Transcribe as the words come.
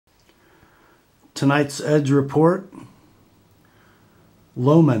Tonight's edge report,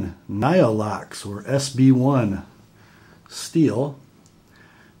 Lohmann Niolox or SB1 steel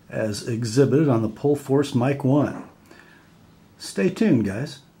as exhibited on the Pohl Force Mike One. Stay tuned,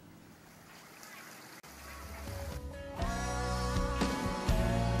 guys.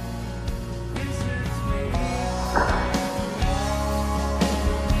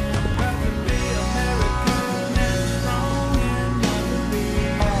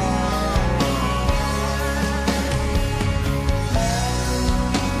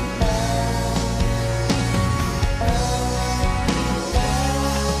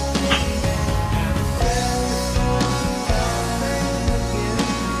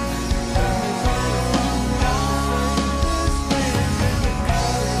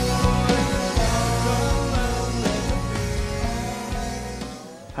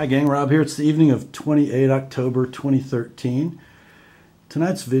 Hi gang, Rob here. It's the evening of 28 October 2013.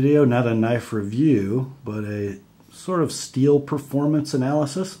 Tonight's video, not a knife review, but a sort of steel performance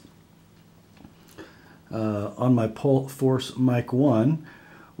analysis on my Pohl Force Mike One,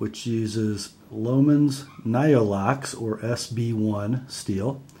 which uses Lohmann's Niolox or SB1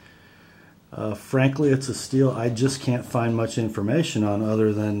 steel. Frankly, it's a steel I just can't find much information on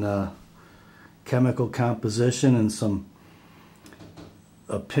other than chemical composition and some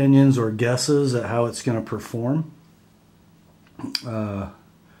opinions or guesses at how it's going to perform. It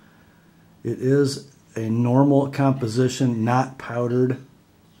is a normal composition, not powdered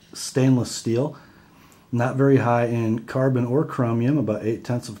stainless steel. Not very high in carbon or chromium, about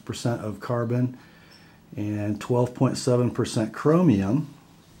 0.8% of carbon and 12.7% chromium.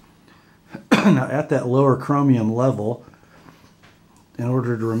 Now at that lower chromium level, in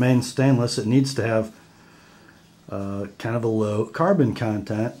order to remain stainless, it needs to have kind of a low carbon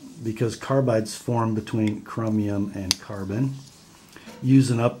content because carbides form between chromium and carbon,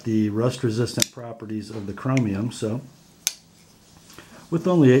 using up the rust-resistant properties of the chromium. So with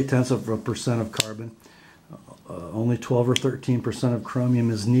only 0.8% of carbon, only 12 or 13% of chromium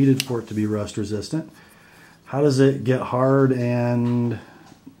is needed for it to be rust-resistant. How does it get hard and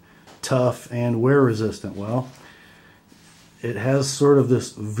tough and wear-resistant? Well, it has sort of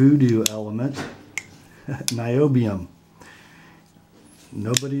this voodoo element, Niobium.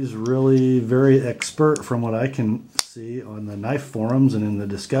 Nobody's really very expert, from what I can see on the knife forums and in the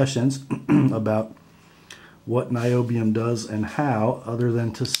discussions, about what niobium does and how, other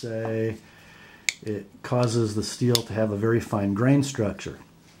than to say it causes the steel to have a very fine grain structure.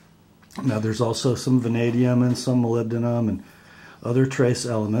 Now there's also some vanadium and some molybdenum and other trace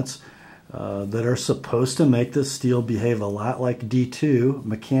elements that are supposed to make this steel behave a lot like D2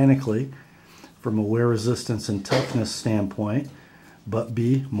 mechanically from a wear resistance and toughness standpoint, but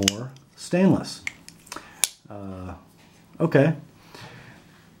be more stainless. Okay,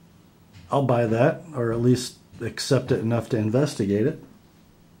 I'll buy that, or at least accept it enough to investigate it.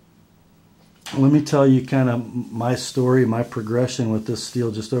 Let me tell you kind of my story, my progression with this steel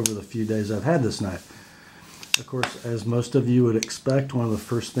just over the few days I've had this knife. Of course, as most of you would expect, one of the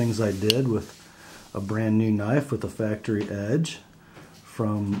first things I did with a brand new knife with a factory edge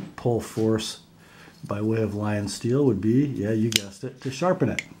from Pohl Force by way of Lion steel would be, yeah, you guessed it, to sharpen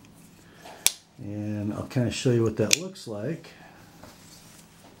it. And I'll kind of show you what that looks like.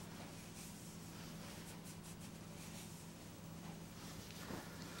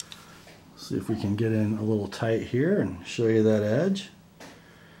 See if we can get in a little tight here and show you that edge.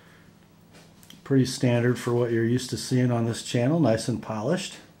 Pretty standard for what you're used to seeing on this channel, nice and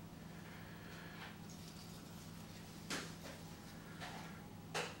polished.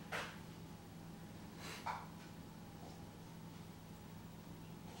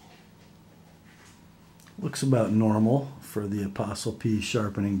 Looks about normal for the Theapostlep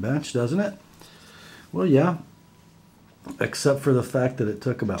sharpening bench, doesn't it? Well, yeah, except for the fact that it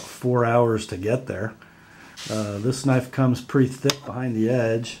took about 4 hours to get there. This knife comes pretty thick behind the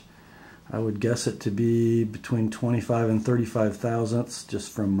edge. I would guess it to be between 25 and 35 thousandths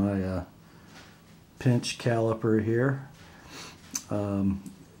just from my pinch caliper here.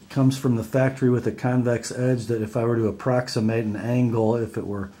 Comes from the factory with a convex edge that, if I were to approximate an angle, if it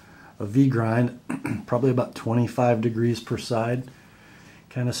were a V-grind, probably about 25 degrees per side,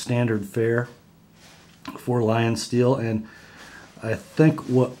 kind of standard fare for Lion steel. And I think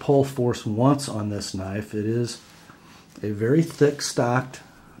what Pohl Force wants on this knife, it is a very thick stocked,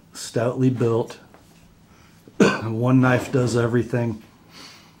 stoutly built, one knife does everything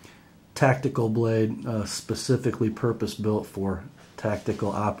tactical blade, specifically purpose built for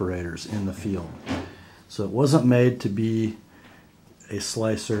tactical operators in the field. So it wasn't made to be a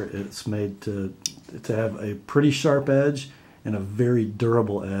slicer. It's made to have a pretty sharp edge and a very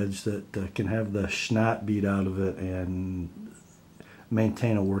durable edge that can have the schnot beat out of it and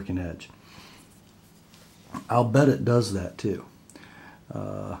maintain a working edge. I'll bet it does that too.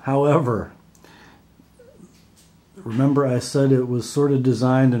 However, remember I said it was sort of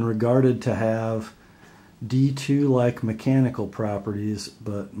designed and regarded to have D2-like mechanical properties,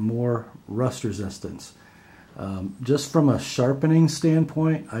 but more rust resistance. Just from a sharpening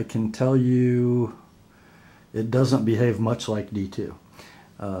standpoint, I can tell you it doesn't behave much like D2.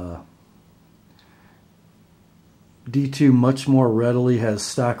 D2 much more readily has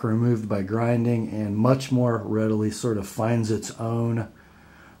stock removed by grinding and much more readily sort of finds its own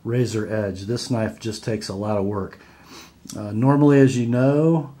razor edge. This knife just takes a lot of work. Normally, as you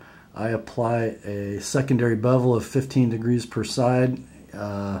know, I apply a secondary bevel of 15 degrees per side.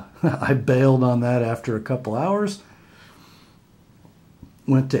 I bailed on that after a couple hours,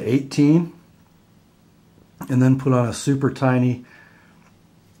 went to 18, and then put on a super tiny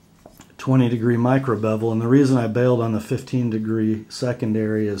 20 degree micro bevel. And the reason I bailed on the 15 degree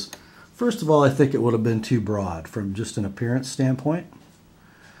secondary is, first of all, I think it would have been too broad from just an appearance standpoint.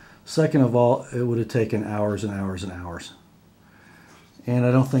 Second of all, it would have taken hours and hours and hours. And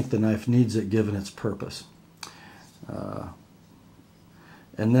I don't think the knife needs it given its purpose.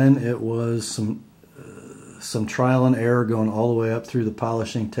 And then it was some trial and error going all the way up through the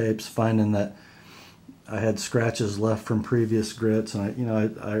polishing tapes, finding that I had scratches left from previous grits, and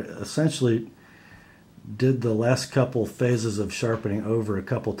I essentially did the last couple phases of sharpening over a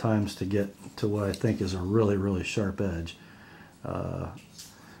couple times to get to what I think is a really, really sharp edge.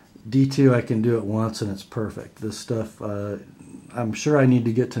 D2, I can do it once and it's perfect. This stuff, I'm sure I need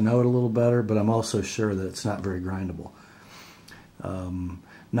to get to know it a little better, but I'm also sure that it's not very grindable.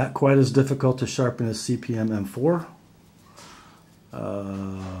 Not quite as difficult to sharpen as CPM M4.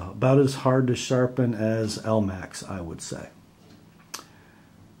 About as hard to sharpen as LMAX, I would say.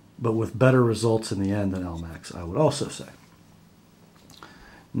 But with better results in the end than LMAX, I would also say.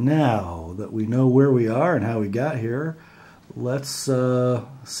 Now that we know where we are and how we got here, let's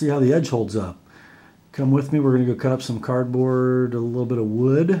see how the edge holds up. Come with me, we're going to go cut up some cardboard, a little bit of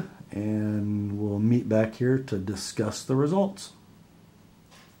wood, and we'll meet back here to discuss the results.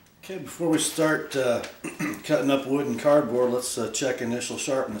 Okay, before we start cutting up wood and cardboard, let's check initial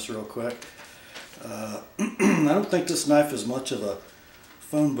sharpness real quick. I don't think this knife is much of a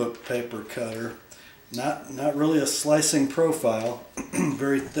phone book paper cutter. Not really a slicing profile.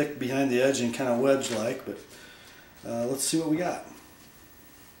 Very thick behind the edge and kind of wedge-like, but let's see what we got.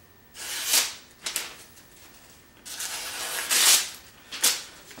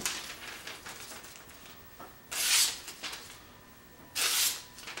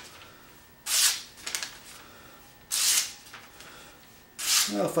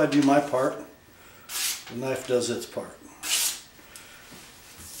 Well, if I do my part, the knife does its part.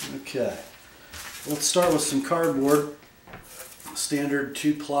 Okay, let's start with some cardboard. Standard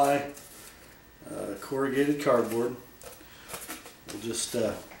 2-ply corrugated cardboard. We'll just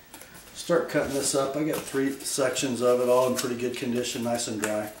start cutting this up. I got 3 sections of it, all in pretty good condition, nice and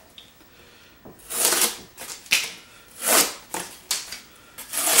dry.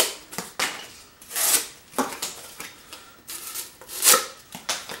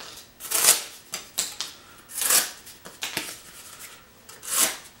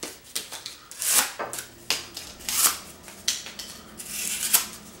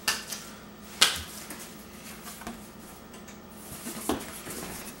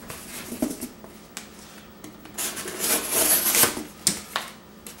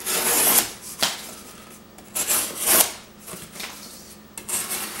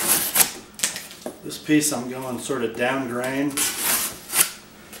 This piece I'm going sort of down grain.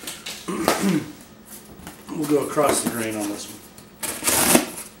 We'll go across the grain on this one.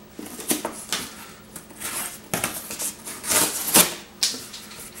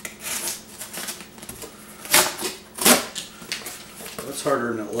 That's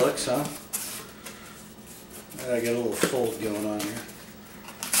harder than it looks, huh? I got a little fold going on here.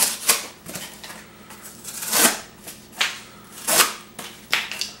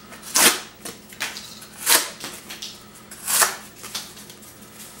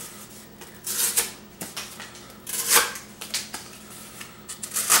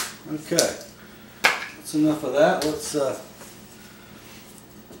 Okay, that's enough of that. Let's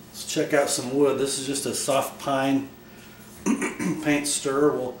check out some wood. This is just a soft pine paint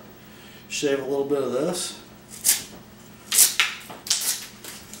stir. We'll shave a little bit of this.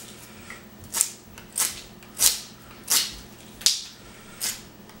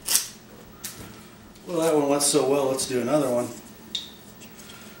 Well, that one went so well, let's do another one.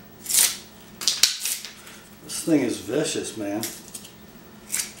 This This thing is vicious, man.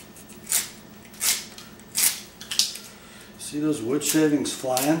 See those wood shavings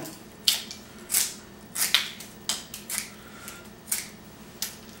flying?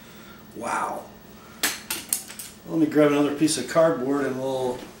 Wow. Let me grab another piece of cardboard and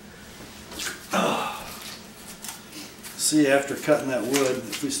we'll see after cutting that wood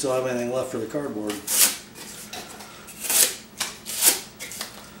if we still have anything left for the cardboard.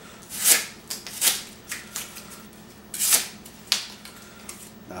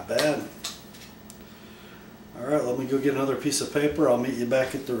 Not bad. Alright, let me go get another piece of paper. I'll meet you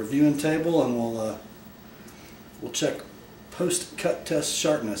back at the reviewing table and we'll check post-cut test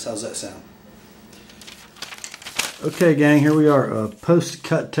sharpness. How's that sound? Okay gang, here we are.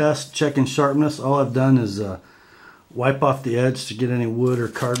 Post-cut test, checking sharpness. All I've done is wipe off the edge to get any wood or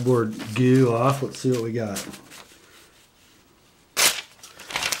cardboard goo off. Let's see what we got.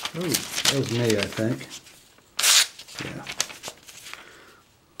 Oh, that was me, I think. Yeah.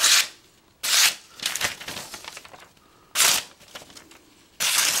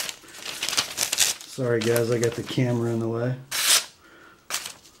 Sorry guys, I got the camera in the way.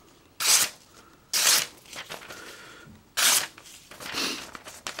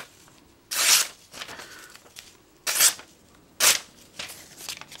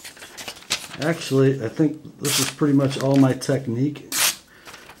 Actually, I think this is pretty much all my technique.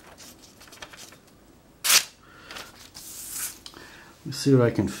 Let's see what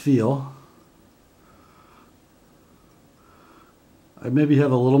I can feel. I maybe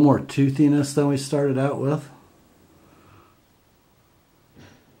have a little more toothiness than we started out with.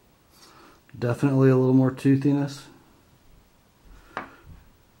 Definitely a little more toothiness. Okay,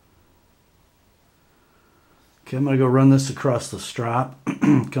 I'm going to go run this across the strop,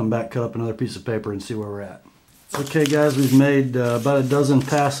 come back, cut up another piece of paper and see where we're at. Okay guys, we've made about a dozen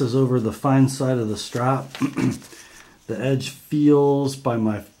passes over the fine side of the strop. The edge feels by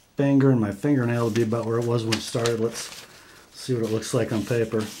my finger, and my fingernail will be about where it was when it started. Let's see what it looks like on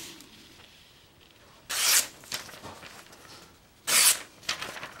paper.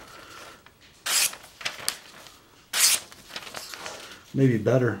 Maybe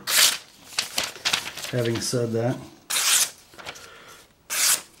better. Having said that,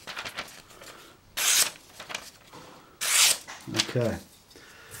 okay,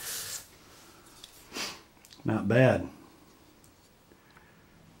 not bad.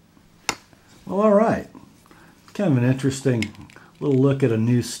 Well, all right. Kind of an interesting little look at a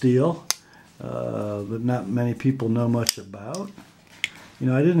new steel that not many people know much about. You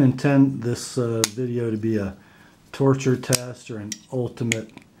know, I didn't intend this video to be a torture test or an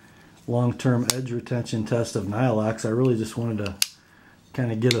ultimate long-term edge retention test of Niolox. I really just wanted to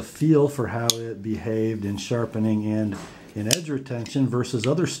kind of get a feel for how it behaved in sharpening and in edge retention versus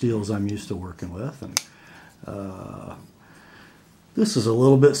other steels I'm used to working with. And this is a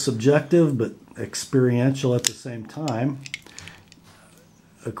little bit subjective but experiential at the same time.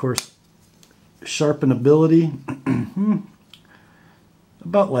 Of course, sharpenability,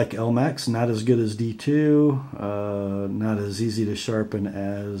 about like LMAX, not as good as D2, not as easy to sharpen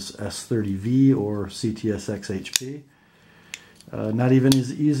as S30V or CTSX HP, not even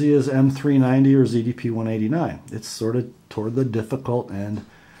as easy as M390 or ZDP 189. It's sort of toward the difficult end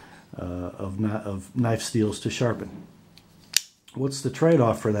of knife steels to sharpen. What's the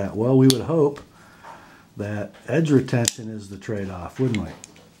trade-off for that? Well, we would hope that edge retention is the trade-off, wouldn't we?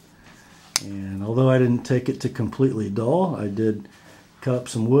 And although I didn't take it to completely dull, I did cut up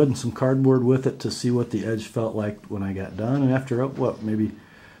some wood and some cardboard with it to see what the edge felt like when I got done. And after, what, maybe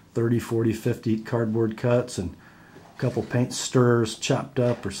 30, 40, 50 cardboard cuts and a couple paint stirrers chopped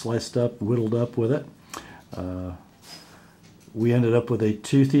up or sliced up, whittled up with it, we ended up with a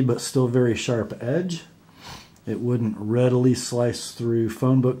toothy but still very sharp edge. It wouldn't readily slice through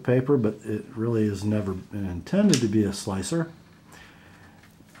phone book paper, but it really has never been intended to be a slicer.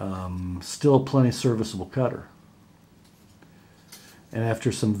 Still plenty serviceable cutter. And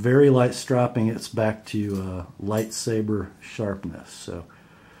after some very light stropping, it's back to lightsaber sharpness. So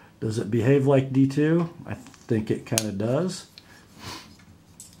does it behave like D2? I think it kind of does.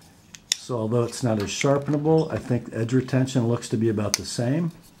 So although it's not as sharpenable, I think edge retention looks to be about the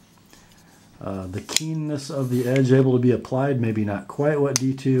same. The keenness of the edge able to be applied, maybe not quite what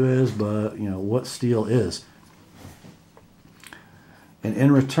D2 is, but you know what steel is. And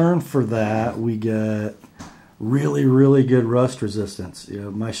in return for that, we get really, really good rust resistance. You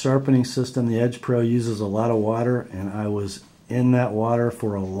know, my sharpening system, the Edge Pro, uses a lot of water, and I was in that water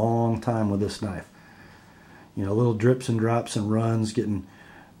for a long time with this knife. You know, little drips and drops and runs, getting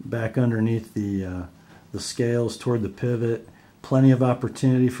back underneath the scales toward the pivot, Plenty of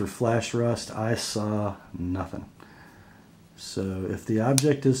opportunity for flash rust. I saw nothing. So if the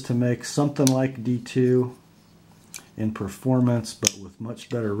object is to make something like D2 in performance but with much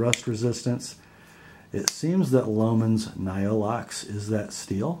better rust resistance, it seems that Lohmann's Niolox is that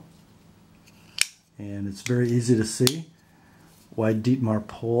steel. And it's very easy to see why Dietmar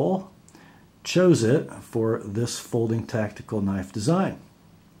Pohl chose it for this folding tactical knife design.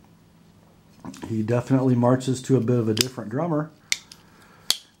 He definitely marches to a bit of a different drummer,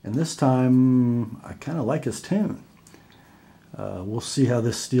 and this time I kind of like his tune. We'll see how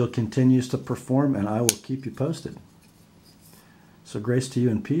this steel continues to perform, and I will keep you posted. So grace to you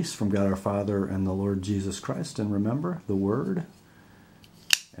and peace from God our Father and the Lord Jesus Christ, and remember, the Word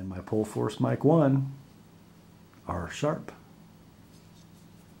and my Pohl Force Mike One are sharp.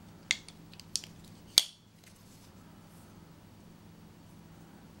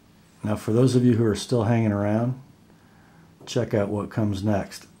 Now for those of you who are still hanging around, check out what comes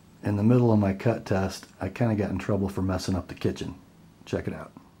next. In the middle of my cut test, I kind of got in trouble for messing up the kitchen. Check it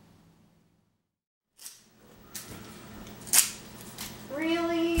out.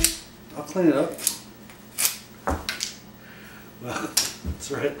 Really? I'll clean it up. Well, that's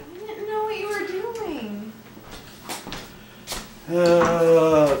right. I didn't know what you were doing.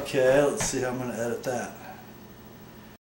 Okay, let's see how I'm going to edit that.